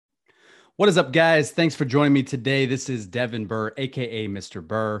What is up, guys? Thanks for joining me today. This is Devin Burr, aka Mr.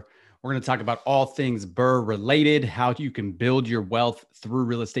 Burr. We're going to talk about all things Burr related, how you can build your wealth through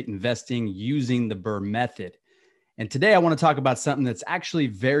real estate investing using the Burr method. And today I want to talk about something that's actually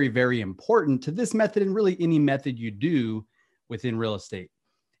very, very important to this method and really any method you do within real estate.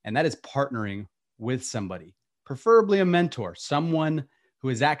 And that is partnering with somebody, preferably a mentor, someone who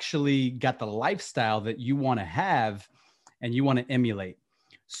has actually got the lifestyle that you want to have and you want to emulate.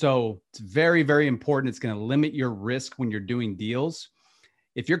 So it's very, very important. It's going to limit your risk when you're doing deals.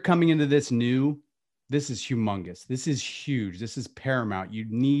 If you're coming into this new, this is humongous. This is huge. This is paramount. You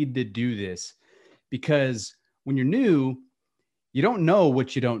need to do this because when you're new, you don't know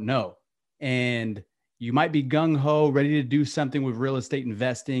what you don't know. And you might be gung-ho, ready to do something with real estate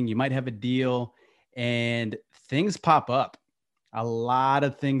investing. You might have a deal and things pop up. A lot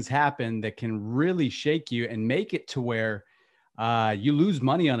of things happen that can really shake you and make it to where you lose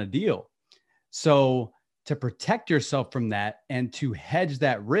money on a deal. So to protect yourself from that and to hedge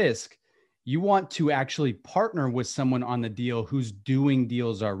that risk, you want to actually partner with someone on the deal who's doing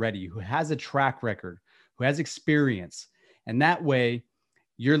deals already, who has a track record, who has experience. And that way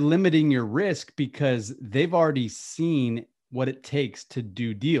you're limiting your risk because they've already seen what it takes to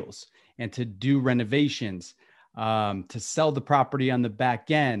do deals and to do renovations, to sell the property on the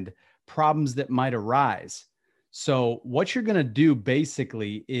back end, problems that might arise. So what you're going to do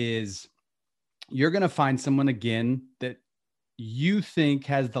basically is you're going to find someone again that you think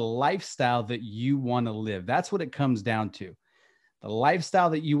has the lifestyle that you want to live. That's what it comes down to. The lifestyle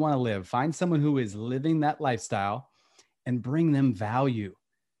that you want to live. Find someone who is living that lifestyle and bring them value.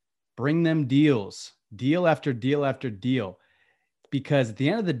 Bring them deals, deal after deal after deal. Because at the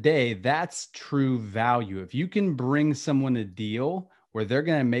end of the day, that's true value. If you can bring someone a deal where they're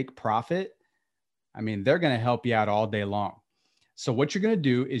going to make profit, they're going to help you out all day long. So what you're going to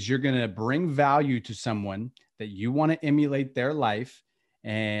do is you're going to bring value to someone that you want to emulate their life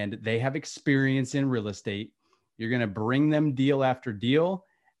and they have experience in real estate. You're going to bring them deal after deal,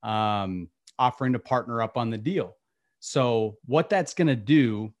 offering to partner up on the deal. So what that's going to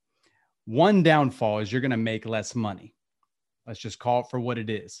do, one downfall is you're going to make less money. Let's just call it for what it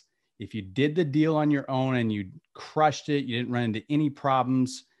is. If you did the deal on your own and you crushed it, you didn't run into any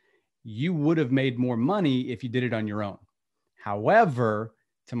problems, you would have made more money if you did it on your own. However,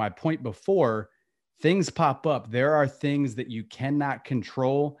 to my point before, things pop up. There are things that you cannot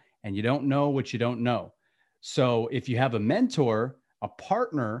control and you don't know what you don't know. So if you have a mentor, a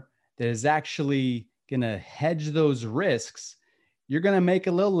partner that is actually going to hedge those risks, you're going to make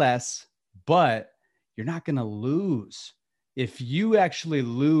a little less, but you're not going to lose. If you actually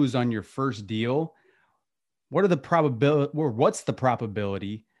lose on your first deal, what's the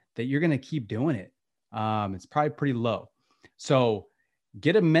probability that you're going to keep doing it? It's probably pretty low. So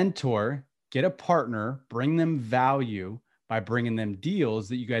get a mentor, get a partner, bring them value by bringing them deals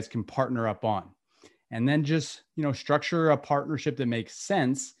that you guys can partner up on. And then just, structure a partnership that makes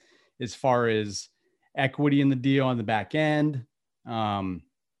sense as far as equity in the deal on the back end, what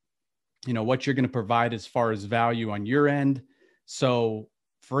you're going to provide as far as value on your end. So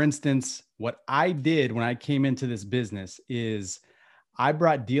for instance, what I did when I came into this business is I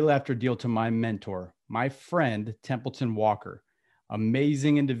brought deal after deal to my mentor, my friend, Templeton Walker,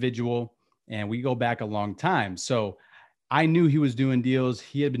 amazing individual. And we go back a long time. So I knew he was doing deals.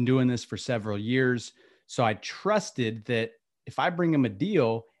 He had been doing this for several years. So I trusted that if I bring him a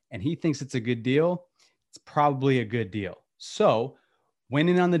deal and he thinks it's a good deal, it's probably a good deal. So went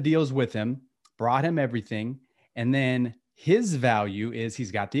in on the deals with him, brought him everything. And then his value is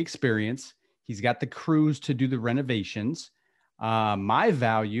he's got the experience. He's got the crews to do the renovations. My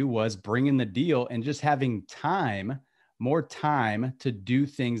value was bringing the deal and just having more time to do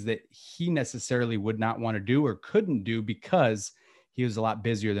things that he necessarily would not want to do or couldn't do because he was a lot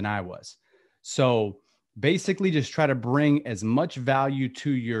busier than I was. So basically just try to bring as much value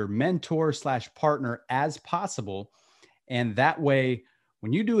to your mentor / partner as possible. And that way,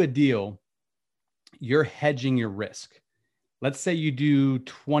 when you do a deal, you're hedging your risk. Let's say you do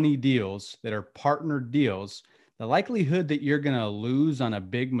 20 deals that are partner deals. The likelihood that you're going to lose on a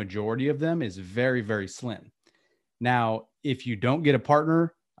big majority of them is very, very slim. Now, if you don't get a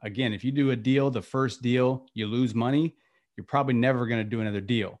partner, again, if you do a deal, the first deal, you lose money, you're probably never going to do another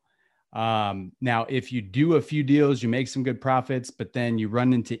deal. Now, if you do a few deals, you make some good profits, but then you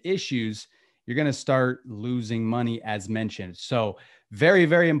run into issues, you're going to start losing money as mentioned. So very,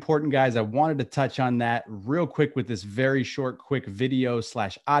 very important, guys. I wanted to touch on that real quick with this very short, quick video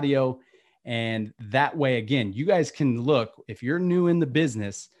 / audio. And that way, again, you guys can look, if you're new in the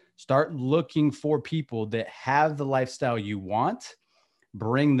business, start looking for people that have the lifestyle you want,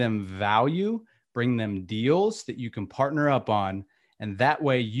 bring them value, bring them deals that you can partner up on. And that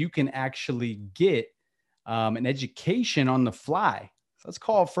way you can actually get an education on the fly. So let's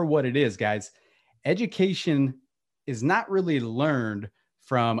call it for what it is, guys. Education is not really learned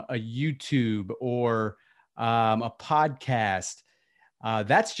from a YouTube or a podcast.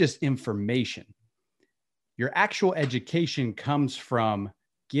 That's just information. Your actual education comes from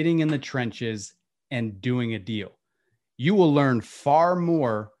getting in the trenches and doing a deal. You will learn far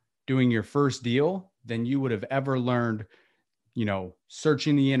more doing your first deal than you would have ever learned,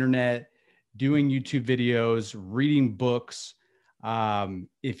 searching the internet, doing YouTube videos, reading books.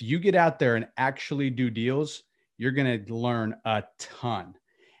 If you get out there and actually do deals, you're going to learn a ton.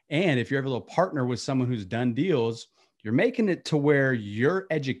 And if you're able to partner with someone who's done deals, you're making it to where your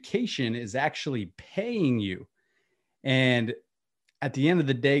education is actually paying you. And at the end of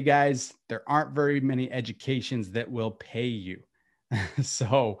the day, guys, there aren't very many educations that will pay you.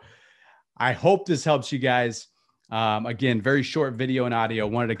 So I hope this helps you guys. Again, very short video and audio.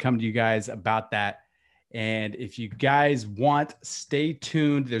 Wanted to come to you guys about that. And if you guys want, stay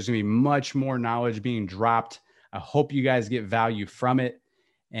tuned. There's going to be much more knowledge being dropped. I hope you guys get value from it.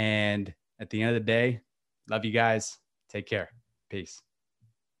 And at the end of the day, love you guys. Take care. Peace.